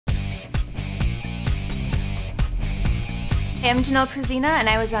Hey, I'm Janelle Pierzina, and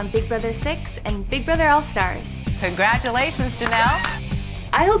I was on Big Brother 6 and Big Brother All-Stars. Congratulations, Janelle.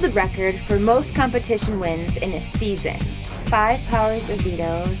 I hold the record for most competition wins in a season. 5 powers or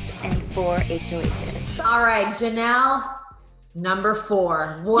vetoes and 4 HOHs. All right, Janelle, number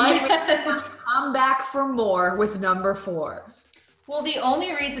 4. What makes you come back for more with number 4? Well, the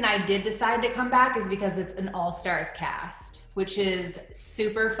only reason I did decide to come back is because it's an All-Stars cast, which is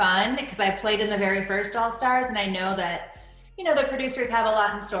super fun because I played in the very first All-Stars, and I know that, you know, the producers have a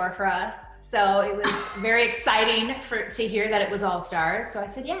lot in store for us. So it was very exciting to hear that it was All-Stars. So I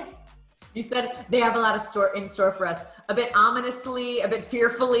said yes. You said they have a lot of in store for us. A bit ominously, a bit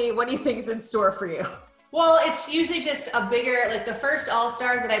fearfully. What do you think is in store for you? Well, it's usually just a bigger, like the first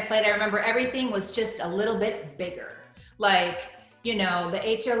All-Stars that I played, I remember everything was just a little bit bigger. Like, you know, the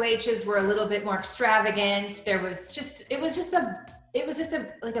HOHs were a little bit more extravagant. It was just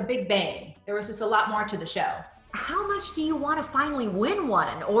like a big bang. There was just a lot more to the show. How much do you want to finally win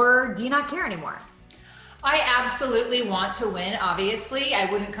one, or do you not care anymore? I absolutely want to win, obviously.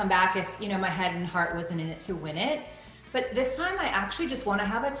 I wouldn't come back if, you know, my head and heart wasn't in it to win it. But this time I actually just want to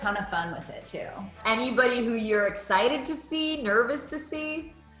have a ton of fun with it too. Anybody who you're excited to see, nervous to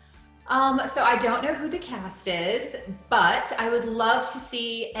see? So I don't know who the cast is, but I would love to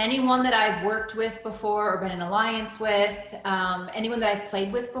see anyone that I've worked with before or been in alliance with, anyone that I've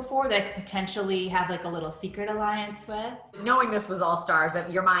played with before that I could potentially have like a little secret alliance with. Knowing this was All-Stars,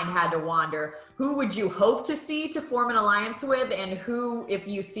 your mind had to wander. Who would you hope to see to form an alliance with, and who, if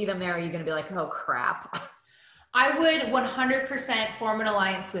you see them there, are you going to be like, oh crap? I would 100% form an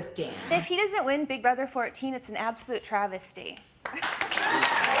alliance with Dan. If he doesn't win Big Brother 14, it's an absolute travesty.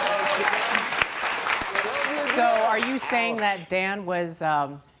 So are you saying that Dan was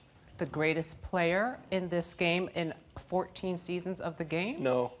the greatest player in this game in 14 seasons of the game?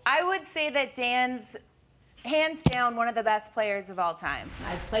 No. I would say that Dan's hands down one of the best players of all time.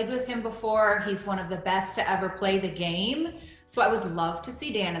 I've played with him before. He's one of the best to ever play the game. So I would love to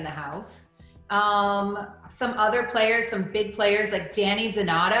see Dan in the house. Some other players, some big players like Danny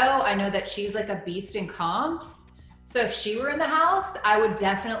Donato. I know that she's like a beast in comps. So if she were in the house, I would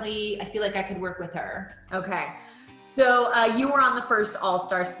definitely, I feel like I could work with her. Okay. So you were on the first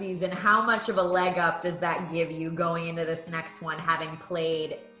All-Star season. How much of a leg up does that give you going into this next one, having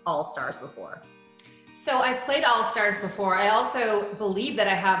played All-Stars before? So I've played All-Stars before. I also believe that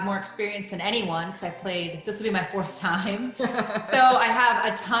I have more experience than anyone because I played, this will be my 4th time. So I have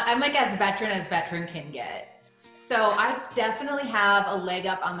a ton, I'm like as veteran can get. So I definitely have a leg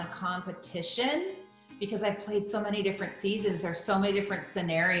up on the competition because I've played so many different seasons. There's so many different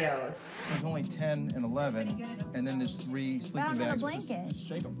scenarios. There's only 10 and 11, and then there's 3 sleeping bags. A blanket.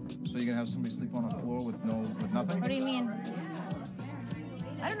 Shake them. So you're gonna have somebody sleep on the floor with nothing? What do you mean?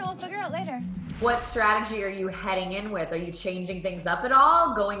 I don't know, we'll figure out later. What strategy are you heading in with? Are you changing things up at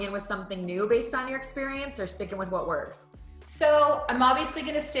all? Going in with something new based on your experience, or sticking with what works? So I'm obviously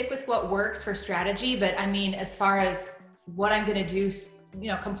gonna stick with what works for strategy, but I mean, as far as what I'm gonna do, you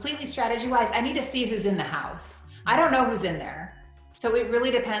know, completely strategy-wise, I need to see who's in the house. I don't know who's in there. So it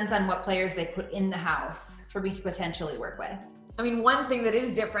really depends on what players they put in the house for me to potentially work with. I mean, one thing that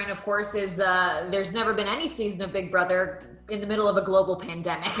is different, of course, is there's never been any season of Big Brother in the middle of a global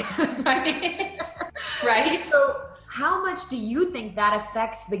pandemic. Right? Right? So how much do you think that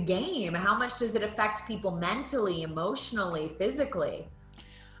affects the game? How much does it affect people mentally, emotionally, physically?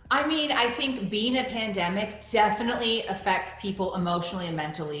 I mean, I think being a pandemic definitely affects people emotionally and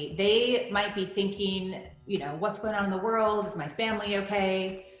mentally. They might be thinking, you know, what's going on in the world? Is my family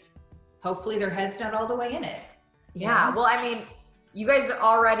okay? Hopefully their head's not all the way in it. Yeah, well, I mean, you guys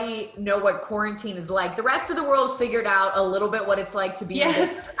already know what quarantine is like. The rest of the world figured out a little bit what it's like to be in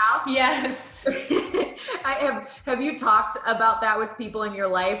this house. Yes. Have you talked about that with people in your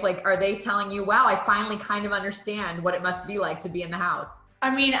life? Like, are they telling you, wow, I finally kind of understand what it must be like to be in the house? I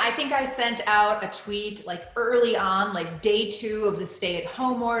mean, I think I sent out a tweet like early on, like day 2 of the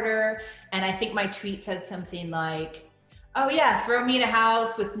stay-at-home order. And I think my tweet said something like, oh yeah, throw me in a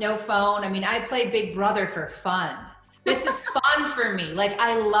house with no phone. I mean, I play Big Brother for fun. This is fun for me. Like,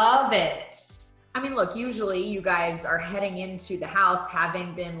 I love it. I mean, look, usually you guys are heading into the house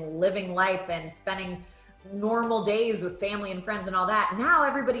having been living life and spending normal days with family and friends and all that. Now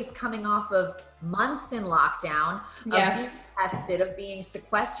everybody's coming off of months in lockdown, of being tested, of being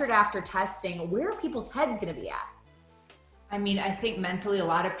sequestered after testing. Where are people's heads going to be at? I mean, I think mentally a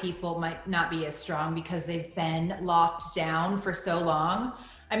lot of people might not be as strong because they've been locked down for so long.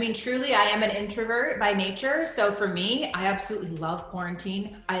 I mean, truly, I am an introvert by nature. So for me, I absolutely love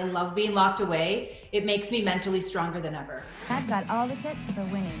quarantine. I love being locked away. It makes me mentally stronger than ever. I've got all the tips for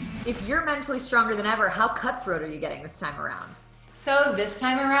winning. If you're mentally stronger than ever, how cutthroat are you getting this time around? So this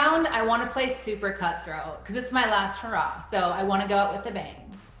time around, I want to play super cutthroat because it's my last hurrah. So I want to go out with a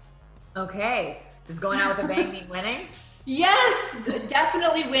bang. Okay, just going out with a bang mean winning? Yes,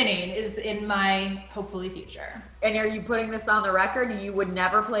 definitely winning is in my hopefully future. And are you putting this on the record? You would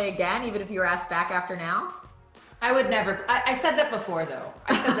never play again, even if you were asked back after now? I would never. I said that before, though.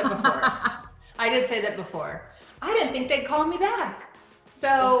 I said that before. I did say that before. I didn't think they'd call me back.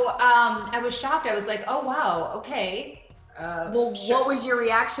 So I was shocked. I was like, oh, wow, okay. Well, what was your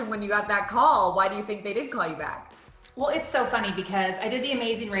reaction when you got that call? Why do you think they did call you back? Well, it's so funny because I did the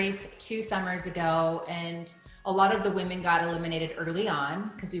Amazing Race 2 summers ago, and a lot of the women got eliminated early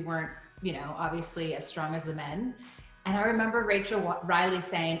on because we weren't, you know, obviously as strong as the men. And I remember Rachel Riley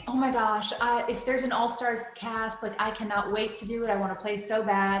saying, oh my gosh, if there's an All-Stars cast, like I cannot wait to do it. I want to play so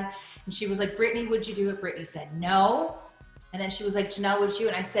bad. And she was like, Brittany, would you do it? Brittany said, no. And then she was like, Janelle, would you?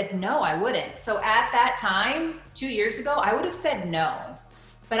 And I said, no, I wouldn't. So at that time, 2 years ago, I would have said no.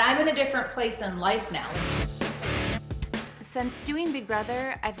 But I'm in a different place in life now. Since doing Big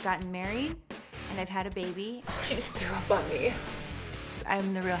Brother, I've gotten married and I've had a baby. Oh, she just threw up on me.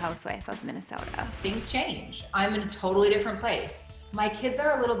 I'm the Real Housewife of Minnesota. Things change. I'm in a totally different place. My kids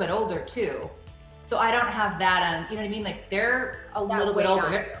are a little bit older too. So I don't have that on, you know what I mean? Like they're a little bit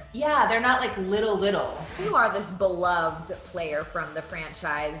older. Yeah, they're not like little. You are this beloved player from the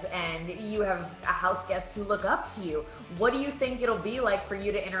franchise and you have a house guests who look up to you. What do you think it'll be like for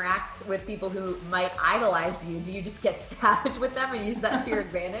you to interact with people who might idolize you? Do you just get savage with them and use that to your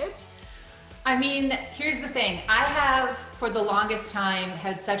advantage? I mean, here's the thing. I have, for the longest time,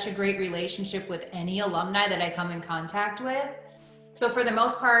 had such a great relationship with any alumni that I come in contact with. So for the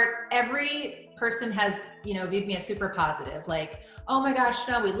most part, every person has, you know, viewed me as super positive. Like, oh my gosh,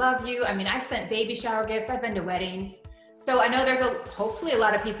 no, we love you. I mean, I've sent baby shower gifts. I've been to weddings. So I know there's hopefully a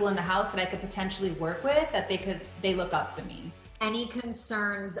lot of people in the house that I could potentially work with that they look up to me. Any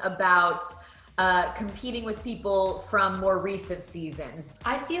concerns about competing with people from more recent seasons?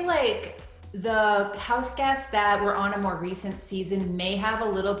 I feel like the house guests that were on a more recent season may have a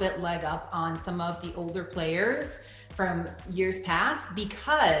little bit leg up on some of the older players from years past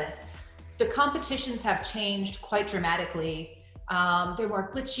because the competitions have changed quite dramatically. They're more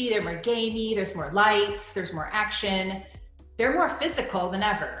glitchy, they're more gamey, there's more lights, there's more action. They're more physical than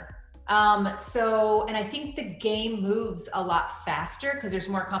ever. And I think the game moves a lot faster because there's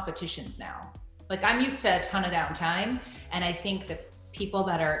more competitions now. Like I'm used to a ton of downtime, and I think that people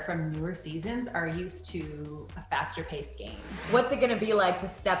that are from newer seasons are used to a faster paced game. What's it gonna be like to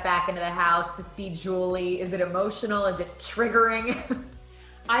step back into the house, to see Julie? Is it emotional? Is it triggering?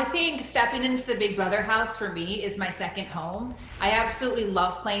 I think stepping into the Big Brother house for me is my second home. I absolutely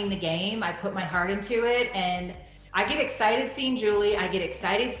love playing the game. I put my heart into it and I get excited seeing Julie. I get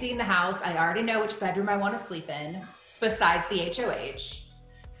excited seeing the house. I already know which bedroom I want to sleep in besides the HOH.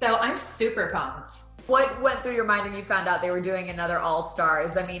 So I'm super pumped. What went through your mind when you found out they were doing another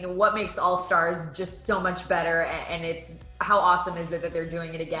All-Stars? I mean, what makes All-Stars just so much better? And it's how awesome is it that they're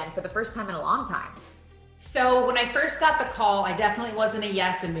doing it again for the first time in a long time? So when I first got the call, I definitely wasn't a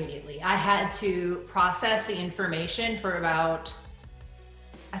yes immediately. I had to process the information for about,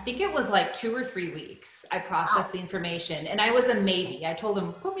 I think it was like 2 or 3 weeks. I processed the information and I was a maybe. I told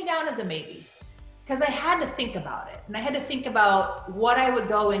them, put me down as a maybe. Because I had to think about it. And I had to think about what I would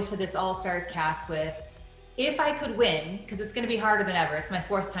go into this All-Stars cast with if I could win, because it's going to be harder than ever. It's my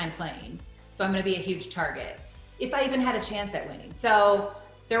 4th time playing. So I'm going to be a huge target. If I even had a chance at winning. So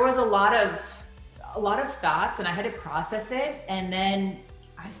there was a lot of thoughts and I had to process it. And then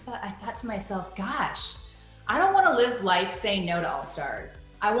I thought to myself, gosh, I don't want to live life saying no to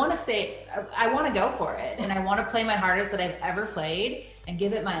All-Stars. I want to go for it. And I want to play my hardest that I've ever played and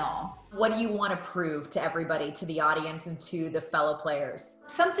give it my all. What do you want to prove to everybody, to the audience and to the fellow players?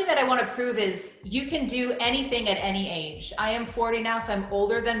 Something that I want to prove is you can do anything at any age. I am 40 now, so I'm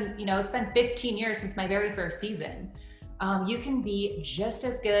older than, you know, it's been 15 years since my very first season. You can be just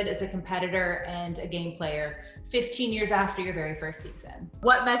as good as a competitor and a game player 15 years after your very first season.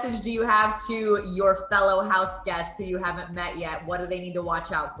 What message do you have to your fellow house guests who you haven't met yet? What do they need to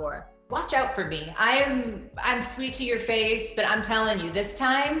watch out for? Watch out for me. I'm sweet to your face, but I'm telling you, this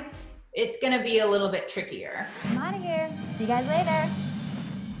time, it's gonna be a little bit trickier. I'm out of here. See you guys later.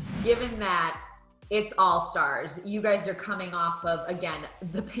 Given that it's All-Stars, you guys are coming off of, again,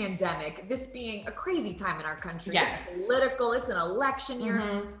 the pandemic, this being a crazy time in our country. Yes. It's political, it's an election year.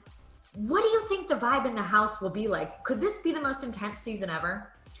 Mm-hmm. What do you think the vibe in the house will be like? Could this be the most intense season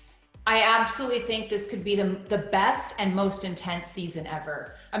ever? I absolutely think this could be the best and most intense season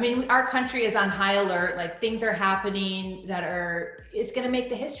ever. I mean, our country is on high alert, like things are happening it's gonna make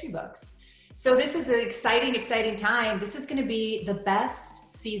the history books. So this is an exciting, exciting time. This is gonna be the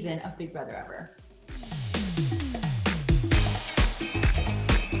best season of Big Brother ever.